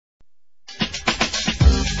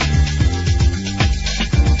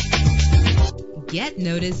Get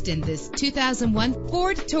noticed in this 2001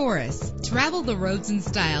 Ford Taurus. Travel the roads in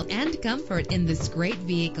style and comfort in this great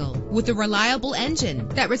vehicle with a reliable engine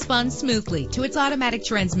that responds smoothly to its automatic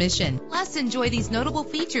transmission. Plus, enjoy these notable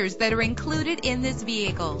features that are included in this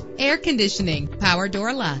vehicle: air conditioning, power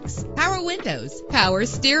door locks, power windows, power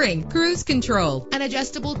steering, cruise control, an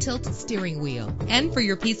adjustable tilt steering wheel. And for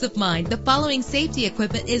your peace of mind, the following safety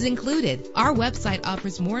equipment is included. Our website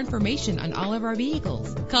offers more information on all of our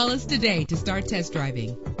vehicles. Call us today to start test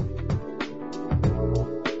driving.